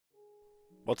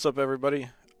What's up, everybody?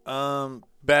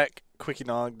 Back, Quickie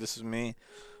Nog. This is me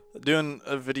doing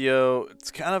a video.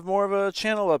 It's kind of more of a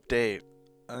channel update,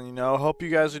 and hope you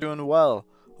guys are doing well.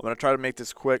 I'm gonna try to make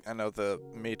this quick. I know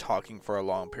me talking for a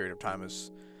long period of time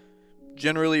is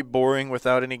generally boring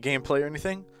without any gameplay or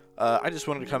anything. I just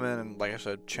wanted to come in and, like I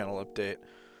said, channel update,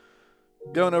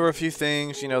 going over a few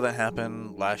things that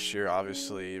happened last year.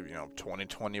 Obviously,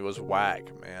 2020 was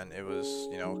whack, man. It was,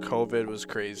 COVID was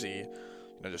crazy.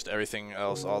 Just everything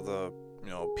else, all the,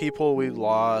 people we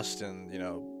lost, and,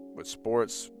 with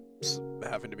sports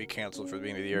having to be canceled for the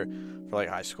beginning of the year for like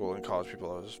high school and college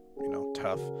people, it was,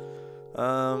 tough.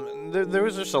 There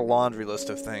was just a laundry list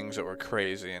of things that were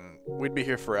crazy, and we'd be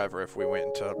here forever if we went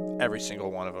into every single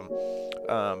one of them.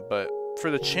 But for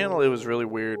the channel, it was really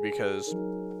weird because,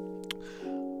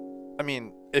 I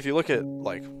mean, if you look at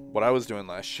like what I was doing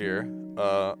last year,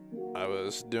 I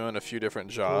was doing a few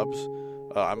different jobs.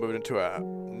 I moved into a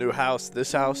new house,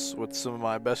 this house, with some of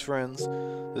my best friends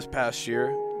this past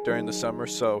year during the summer.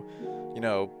 So,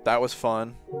 that was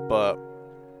fun, but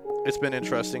it's been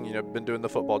interesting. Been doing the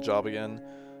football job again.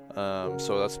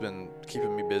 So that's been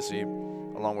keeping me busy,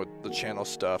 along with the channel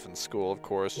stuff and school, of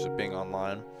course, just being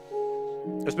online.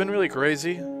 It's been really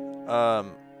crazy.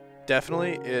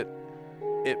 Definitely, it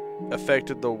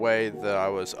affected the way that I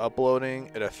was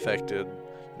uploading. It affected,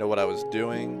 what I was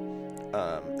doing.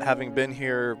 Having been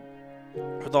here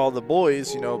with all the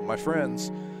boys, my friends,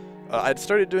 I'd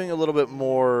started doing a little bit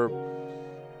more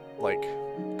like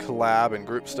collab and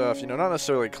group stuff. Not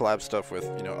necessarily collab stuff with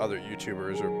other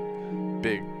YouTubers or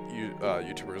big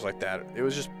YouTubers like that. It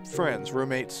was just friends,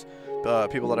 roommates,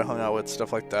 people that I hung out with,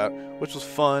 stuff like that, which was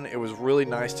fun. It was really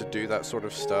nice to do that sort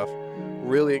of stuff.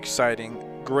 Really exciting,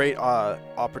 great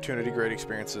opportunity, great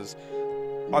experiences.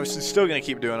 Obviously, still gonna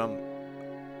keep doing them,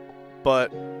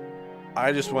 but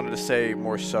I just wanted to say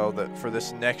more so that for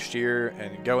this next year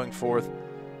and going forth,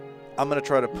 I'm going to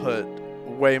try to put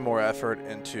way more effort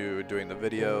into doing the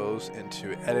videos,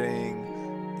 into editing,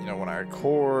 when I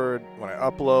record, when I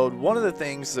upload. One of the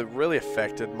things that really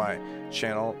affected my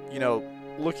channel,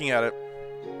 looking at it,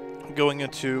 going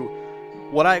into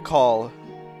what I call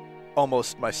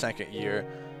almost my second year.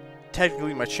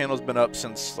 Technically, my channel's been up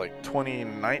since like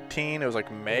 2019. It was like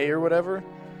May or whatever.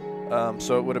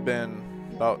 So it would have been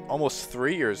about almost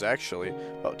 3 years, actually,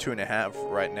 about 2.5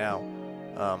 right now.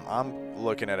 I'm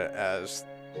looking at it as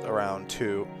around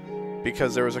 2,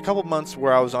 because there was a couple months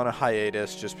where I was on a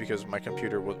hiatus just because my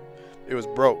computer was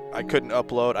broke. I couldn't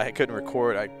upload, I couldn't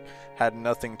record, I had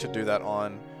nothing to do that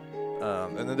on.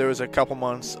 And then there was a couple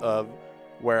months of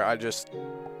where it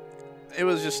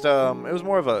was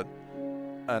more of an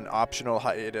optional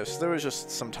hiatus. There was just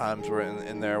some times where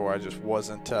in there where I just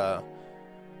wasn't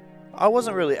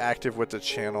really active with the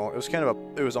channel. It was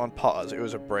it was on pause. It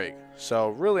was a break. So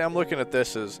really, I'm looking at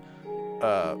this as,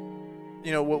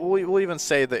 we'll even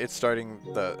say that it's starting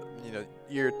the,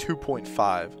 year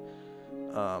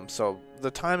 2.5. So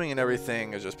the timing and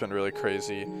everything has just been really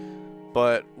crazy.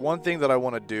 But one thing that I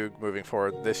want to do moving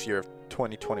forward this year of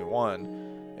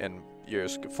 2021 and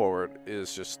years forward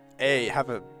is just have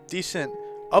a decent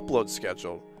upload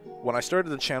schedule. When I started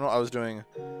the channel, I was doing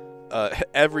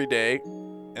every day,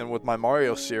 and with my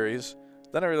Mario series,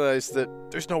 then I realized that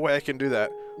there's no way I can do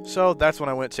that. So that's when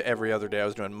I went to every other day. I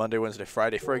was doing Monday, Wednesday,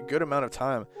 Friday for a good amount of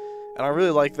time, and I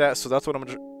really like that. So that's what I'm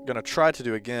gonna try to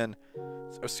do again.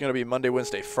 It's gonna be Monday,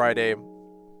 Wednesday, Friday.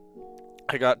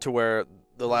 I got to where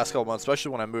the last couple months,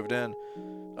 especially when I moved in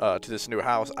to this new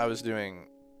house, I was doing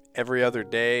every other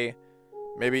day,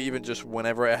 maybe even just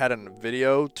whenever I had a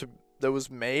video that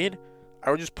was made,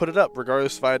 I would just put it up,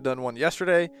 regardless if I had done one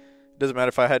yesterday. Doesn't matter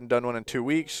if I hadn't done one in 2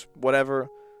 weeks, whatever.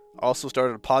 I also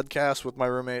started a podcast with my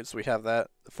roommates. We have that,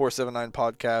 the 479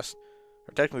 podcast,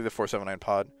 or technically the 479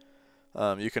 pod.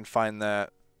 You can find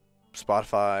that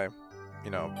Spotify,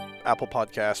 Apple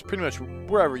Podcasts, pretty much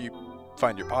wherever you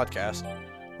find your podcast.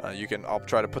 I'll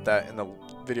try to put that in the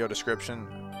video description.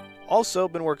 Also,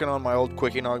 been working on my old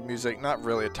Quickie Nog music. Not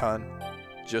really a ton.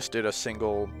 Just did a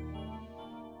single.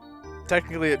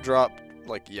 Technically, it dropped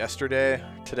like yesterday,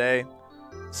 today.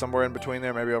 Somewhere in between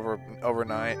there, maybe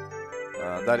overnight.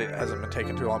 That it hasn't been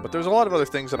taking too long, but there's a lot of other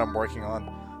things that I'm working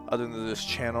on other than this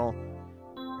channel.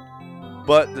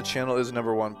 But the channel is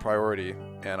 #1 priority,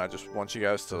 and I just want you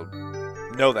guys to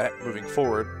know that moving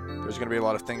forward, there's going to be a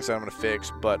lot of things that I'm going to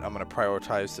fix, but I'm going to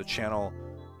prioritize the channel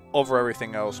over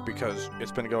everything else because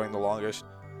it's been going the longest.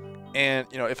 And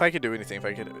if I could do anything, if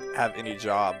I could have any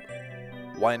job,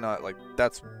 why not? Like,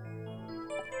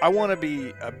 I want to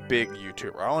be a big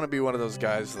YouTuber. I want to be one of those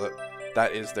guys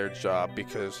that is their job,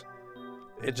 because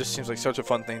it just seems like such a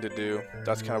fun thing to do.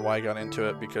 That's kind of why I got into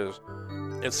it, because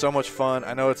It's so much fun.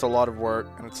 I know it's a lot of work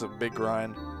and it's a big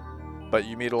grind, but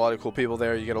you meet a lot of cool people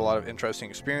there. You get a lot of interesting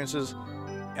experiences,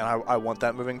 and I want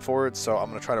that moving forward, so I'm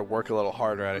going to try to work a little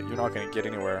harder at it. You're not going to get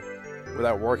anywhere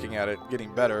without working at it,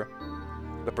 getting better.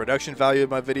 The production value of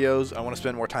my videos, I want to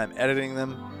spend more time editing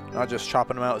them, not just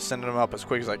chopping them out, sending them up as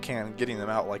quick as I can, getting them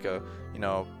out like a, you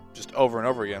know, just over and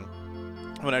over again.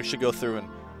 I'm going to actually go through and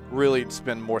really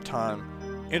spend more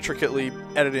time intricately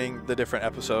editing the different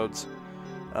episodes.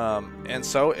 And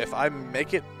so if I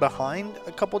make it behind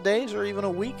a couple days or even a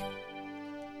week,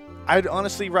 I'd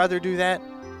honestly rather do that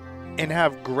and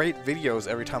have great videos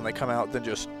every time they come out than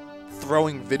just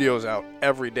throwing videos out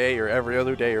every day or every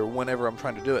other day or whenever I'm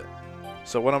trying to do it.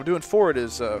 So what I'm doing forward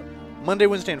is Monday,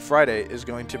 Wednesday, and Friday is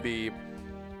going to be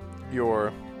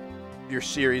your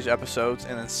series episodes,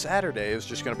 and then Saturday is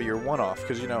just going to be your one-off,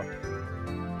 because, you know,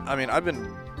 I mean, I've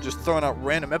been just throwing out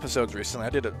random episodes recently.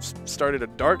 I started a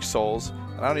Dark Souls,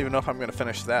 and I don't even know if I'm going to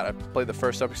finish that. I played the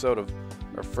first episode of,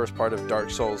 or first part of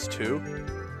Dark Souls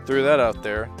 2. Threw that out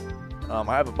there. I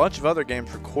have a bunch of other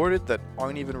games recorded that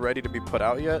aren't even ready to be put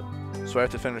out yet, so I have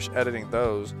to finish editing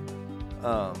those.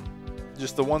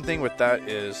 Just the one thing with that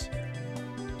is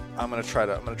I'm gonna try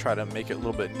to make it a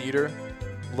little bit neater,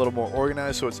 a little more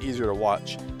organized, so it's easier to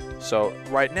watch. So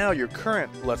right now, your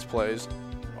current Let's Plays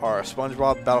are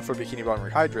SpongeBob Battle for Bikini Bottom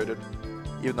Rehydrated.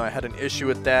 Even though I had an issue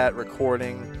with that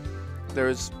recording, there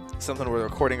was something where the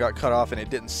recording got cut off and it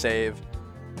didn't save,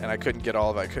 and I couldn't get all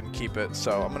of it, I couldn't keep it.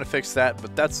 So I'm gonna fix that,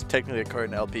 but that's technically a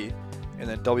current LP, and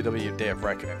then WWE Day of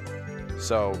Reckoning.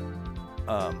 So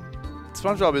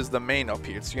SpongeBob is the main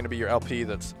LP. It's gonna be your LP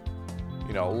that's,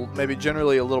 you know, maybe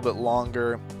generally a little bit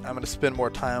longer. I'm gonna spend more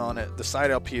time on it. The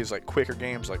side LP is like quicker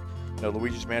games, like, you know,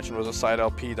 Luigi's Mansion was a side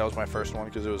LP. That was my first one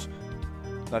because it was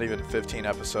not even 15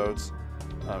 episodes.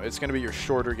 It's gonna be your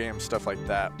shorter games, stuff like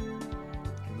that.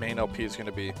 Main LP is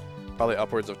gonna be probably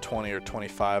upwards of 20 or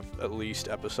 25 at least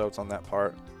episodes on that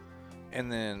part.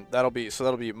 And then that'll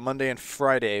be Monday and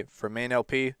Friday for main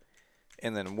LP,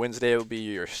 and then Wednesday will be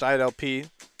your side LP,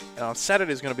 and on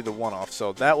Saturday is going to be the one-off.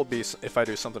 So that will be if I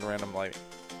do something random like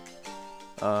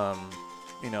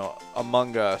you know,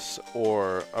 Among Us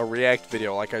or a React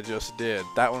video like I just did.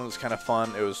 That one was kind of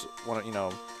fun. It was one of, you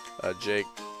know, Jake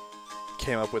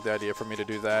came up with the idea for me to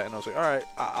do that, and I was like, all right,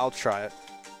 I'll try it.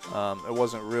 It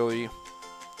wasn't really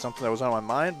something that was on my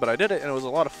mind, but I did it, and it was a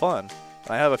lot of fun.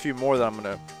 I have a few more that I'm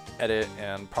going to edit,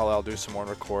 and probably I'll do some more and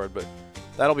record, but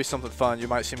that'll be something fun. You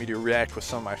might see me do React with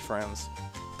some of my friends.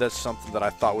 That's something that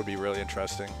I thought would be really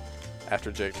interesting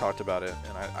after Jake talked about it,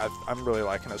 and I'm really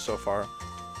liking it so far.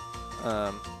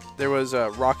 There was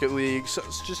Rocket League, so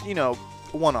it's just, you know,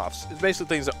 one-offs. It's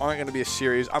basically things that aren't going to be a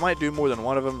series. I might do more than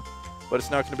one of them, but it's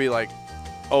not going to be like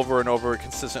over and over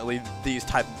consistently these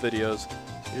type of videos.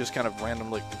 You're just kind of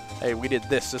randomly, hey, we did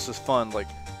this is fun. Like,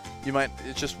 you might,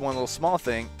 it's just one little small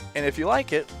thing, and if you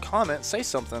like it, comment, say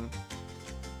something,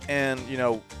 and, you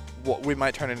know, we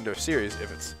might turn it into a series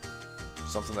if it's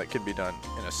something that could be done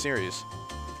in a series.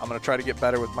 I'm going to try to get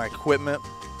better with my equipment.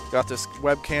 Got this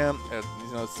webcam,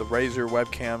 you know, it's the Razer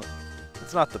webcam.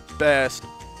 It's not the best,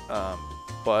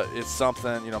 but it's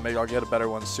something, you know, maybe I'll get a better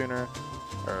one sooner,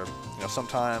 or, you know,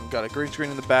 sometime. Got a green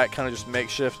screen in the back, kind of just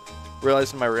makeshift.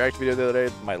 Realized in my React video the other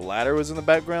day, my ladder was in the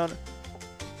background.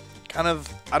 Kind of,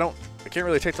 I can't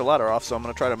really take the ladder off, so I'm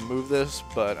going to try to move this,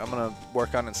 but I'm going to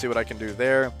work on it and see what I can do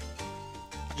there.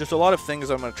 Just a lot of things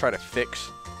I'm going to try to fix,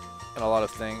 and a lot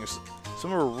of things.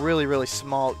 Some of them are really, really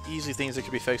small, easy things that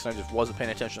could be fixed, and I just wasn't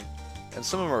paying attention. And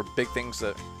some of them are big things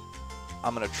that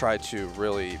I'm going to try to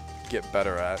really get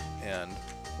better at and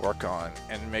work on,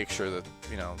 and make sure that,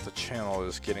 you know, the channel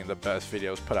is getting the best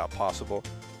videos put out possible.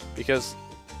 Because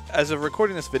as of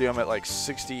recording this video, I'm at like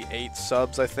 68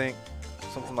 subs, I think.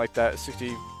 Something like that,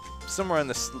 60, somewhere in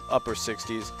the upper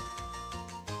 60s.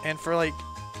 And for like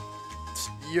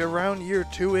around year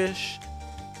 2-ish,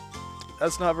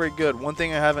 that's not very good. One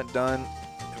thing I haven't done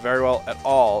very well at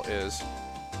all is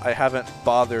I haven't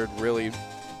bothered really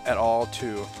at all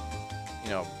to, you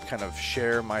know, kind of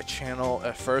share my channel.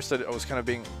 At first, I was kind of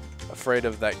being afraid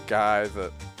of that guy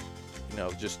that, you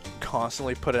know, just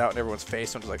constantly put it out in everyone's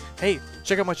face and was like, hey,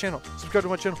 check out my channel, subscribe to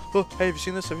my channel, oh, hey, have you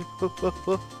seen this, have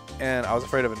you, and I was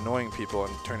afraid of annoying people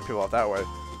and turning people out that way.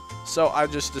 So I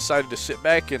just decided to sit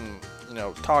back and, you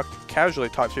know, casually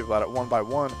talk to people about it one by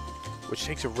one, which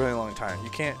takes a really long time.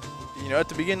 You can't, you know, at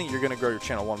the beginning you're going to grow your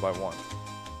channel one by one,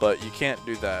 but you can't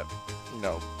do that, you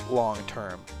know, long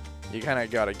term. You kind of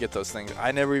got to get those things.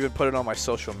 I never even put it on my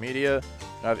social media.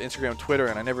 I have Instagram, Twitter,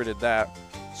 and I never did that.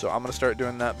 So I'm going to start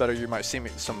doing that better. You might see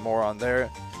me some more on there.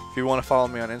 If you want to follow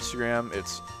me on Instagram,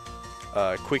 it's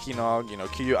Quickenog, you know,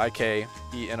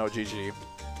 Quickenog,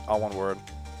 all one word.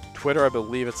 Twitter, I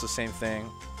believe it's the same thing.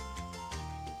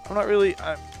 I'm not really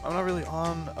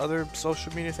on other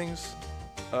social media things.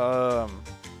 I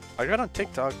got on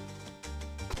TikTok.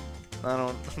 I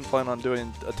don't plan on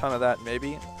doing a ton of that.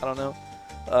 Maybe, I don't know.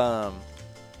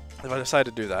 If I decide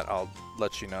to do that, I'll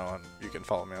let you know, and you can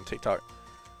follow me on TikTok.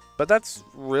 But that's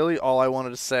really all I wanted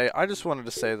to say. I just wanted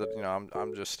to say that, you know,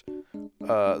 I'm just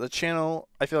the channel,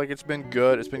 I feel like it's been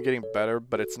good. It's been getting better,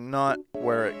 but it's not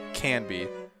where it can be.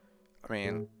 I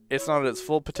mean, it's not at its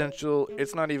full potential.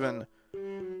 It's not even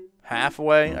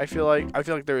halfway. I feel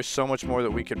like there is so much more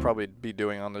that we could probably be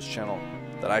doing on this channel,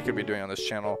 that I could be doing on this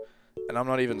channel, and I'm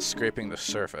not even scraping the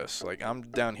surface. Like, I'm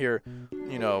down here,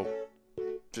 you know,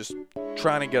 just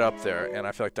trying to get up there, and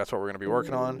I feel like that's what we're going to be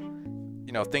working on.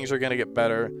 You know, things are going to get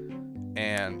better,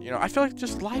 and, you know, I feel like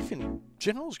just life in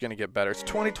general is going to get better. It's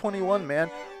 2021,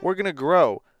 man. We're going to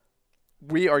grow.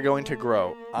 We are going to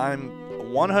grow. I'm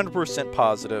 100%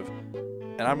 positive,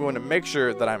 and I'm going to make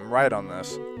sure that I'm right on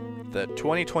this, that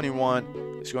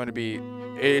 2021 is going to be,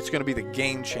 it's going to be the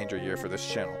game changer year for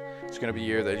this channel. It's going to be a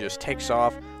year that just takes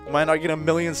off. We might not get 1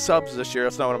 million subs this year.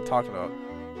 That's not what I'm talking about.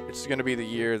 It's going to be the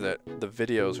year that the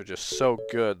videos are just so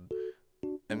good.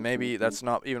 And maybe that's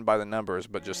not even by the numbers,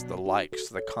 but just the likes,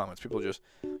 the comments. People just,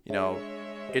 you know,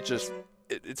 it's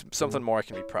something more I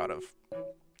can be proud of.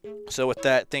 So with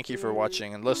that, thank you for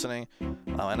watching and listening.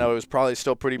 I know it was probably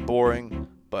still pretty boring,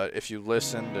 but if you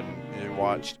listened and you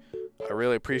watched, I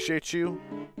really appreciate you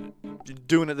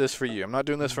doing this for you. I'm not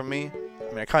doing this for me. I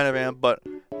mean, I kind of am, but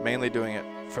mainly doing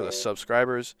it for the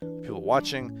subscribers, the people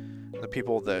watching, the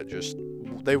people that just,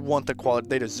 they want the quality,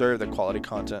 they deserve the quality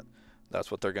content.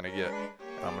 That's what they're going to get.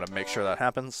 And I'm going to make sure that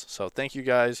happens. So thank you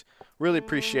guys. Really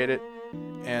appreciate it.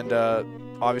 And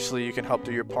obviously you can help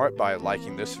do your part by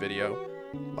liking this video,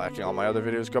 liking all my other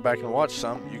videos. Go back and watch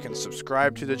some. You can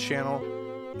subscribe to the channel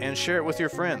and share it with your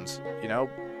friends. You know,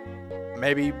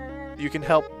 maybe you can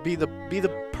help be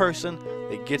the person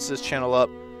that gets this channel up.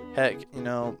 Heck, you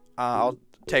know, I'll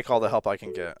take all the help I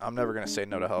can get. I'm never going to say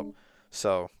no to help.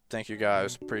 So thank you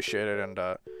guys. Appreciate it. And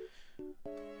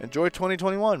enjoy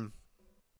 2021.